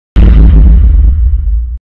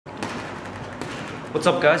What's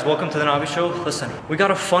up guys, welcome to the Navi Show. Listen, we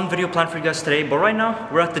got a fun video planned for you guys today, but right now,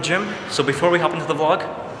 we're at the gym. So before we hop into the vlog,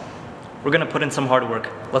 we're gonna put in some hard work.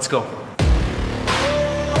 Let's go.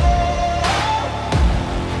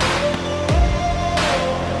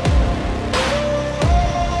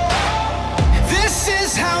 This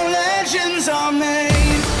is how legends are made.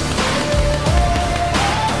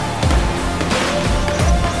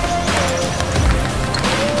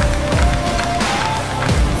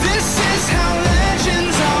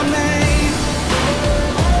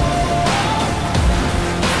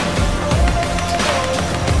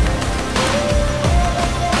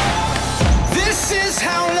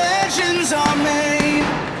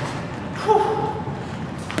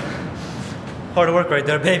 Hard work right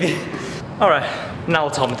there, baby. All right, now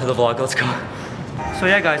let's hop into the vlog, let's go. So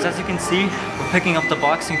yeah guys, as you can see, we're picking up the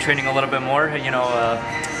boxing training a little bit more. You know,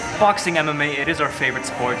 boxing, MMA, it is our favorite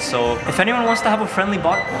sport. So if anyone wants to have a friendly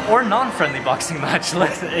or non-friendly boxing match,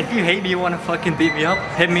 if you hate me, you want to fucking beat me up,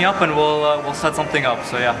 hit me up and we'll set something up,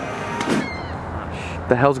 so yeah.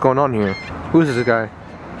 The hell's going on here? Who's this guy?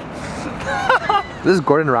 This is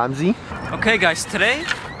Gordon Ramsay? Okay guys, today,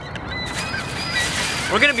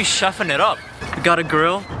 we're gonna be chefing it up. We got a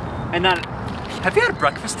grill, and then, have you had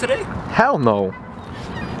breakfast today? Hell no.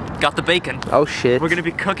 Got the bacon. Oh shit. We're gonna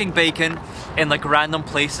be cooking bacon in like random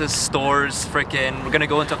places, stores, freaking. We're gonna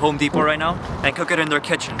go into Home Depot right now and cook it in their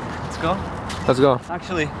kitchen. Let's go. Let's go.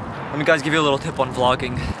 Actually, let me guys give you a little tip on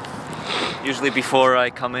vlogging. Usually before I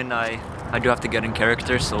come in, I do have to get in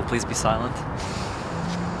character, so please be silent.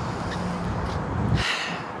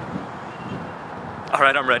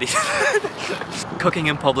 Alright, I'm ready. Cooking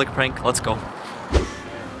in public prank, let's go.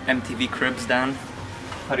 MTV Cribs, Dan.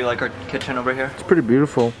 How do you like our kitchen over here? It's pretty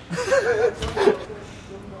beautiful.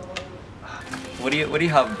 What do you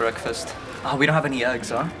have for breakfast? Oh, we don't have any eggs,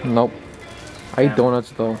 huh? Nope. I eat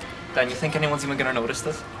donuts though. Dan, you think anyone's even gonna notice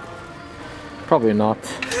this? Probably not.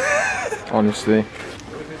 Honestly.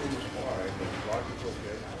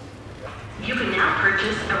 You can now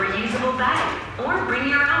purchase a reusable bag or bring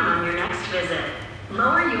your own on your next visit.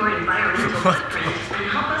 Lower your environmental footprint and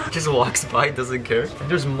help us. Just walks by, doesn't care. And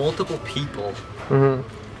there's multiple people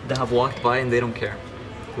that have walked by and they don't care.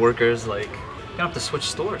 Workers, like, you're gonna have to switch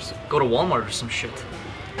stores. Go to Walmart or some shit.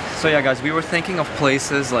 So yeah guys, we were thinking of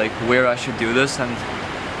places like where I should do this, and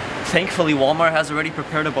thankfully Walmart has already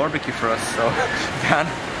prepared a barbecue for us, so Dan.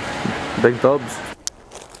 Big dubs.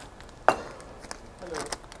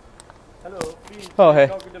 Hello, please. Oh, hey.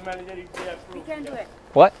 Talk to the manager if they approve. We can do it.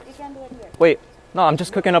 What? We can do it here. Wait, no, I'm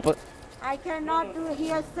just cooking up a... I cannot do it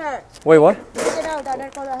here, sir. Wait, what? Take it out.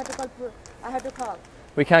 I have to call.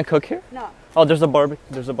 We can't cook here? No. Oh, there's a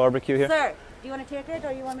barbecue here? Sir, do you want to take it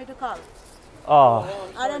or you want me to call? Oh.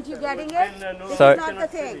 Aren't you getting it? This Sorry. is not the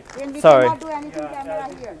thing. Then we Sorry. cannot do anything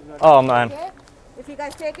camera here. Oh man. Okay? If you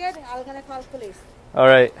guys take it, I'm gonna call police.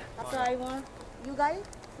 Alright. So I want you guys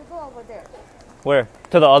to go over there. Where?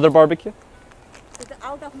 To the other barbecue? To the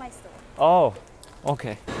out of my store. Oh.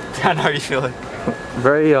 Okay. Dan, how are you feeling?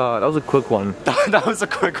 Very, that was a quick one. That was a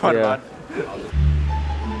quick one, Yeah. man.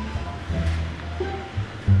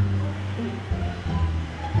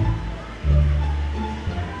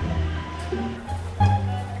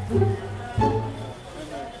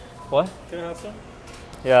 What? Can I have some?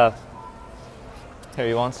 Yeah. Here,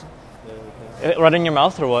 you want some? Yeah, okay. Right in your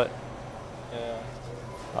mouth or what? Yeah.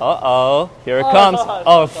 Uh-oh. Here it comes.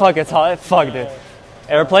 Oh, fuck, it's hot. Fuck, dude.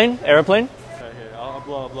 Airplane? Airplane? Right here. I'll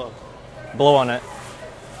blow. Blow on it.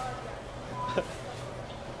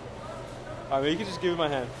 Alright, you can just give me my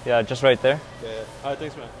hand. Yeah, just right there. Yeah. Alright,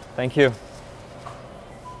 thanks, man. Thank you.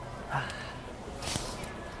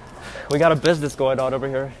 We got a business going on over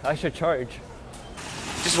here. I should charge.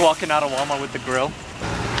 Just walking out of Walmart with the grill.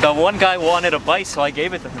 The one guy wanted a bite, so I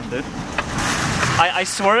gave it to him, dude. I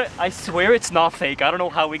swear it's not fake. I don't know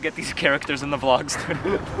how we get these characters in the vlogs,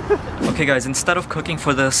 dude. Okay guys, instead of cooking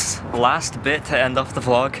for this last bit to end off the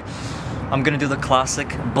vlog, I'm gonna do the classic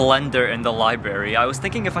blender in the library. I was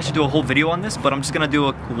thinking if I should do a whole video on this, but I'm just gonna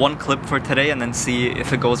do one clip for today and then see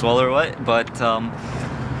if it goes well or what. But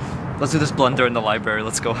let's do this blender in the library.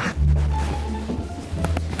 Let's go.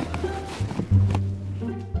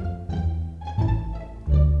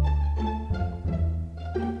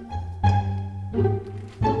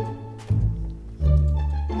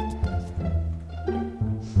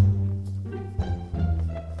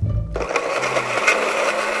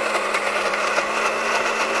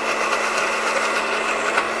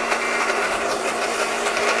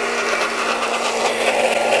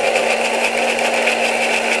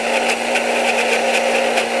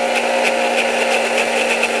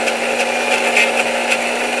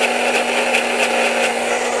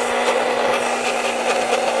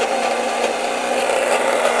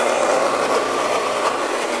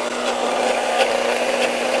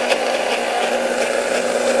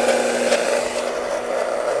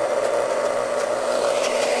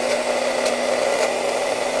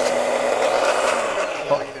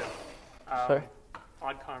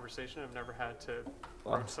 conversation. I've never had to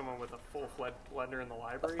approach someone with a full-fledged blender in the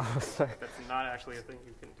library. Oh, sorry. That's not actually a thing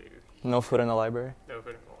you can do. No food in the library? No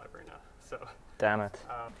food in the library, no. So, Damn it.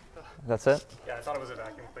 That's it? yeah, I thought it was a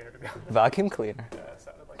vacuum cleaner to be honest. Vacuum cleaner? Yeah, it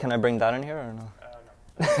sounded like Can I bring that in here or no?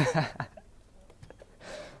 no.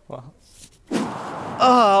 Well.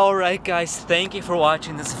 Alright guys, thank you for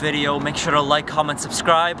watching this video. Make sure to like, comment,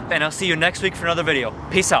 subscribe, and I'll see you next week for another video.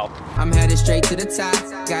 Peace out. I'm headed straight to the top.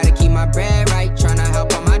 Gotta keep my bread right, tryna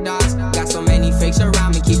help all my dogs. Got so many fakes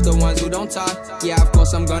around me, keep the ones who don't talk. Yeah, of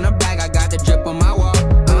course I'm gonna brag, I got the drip on my wall.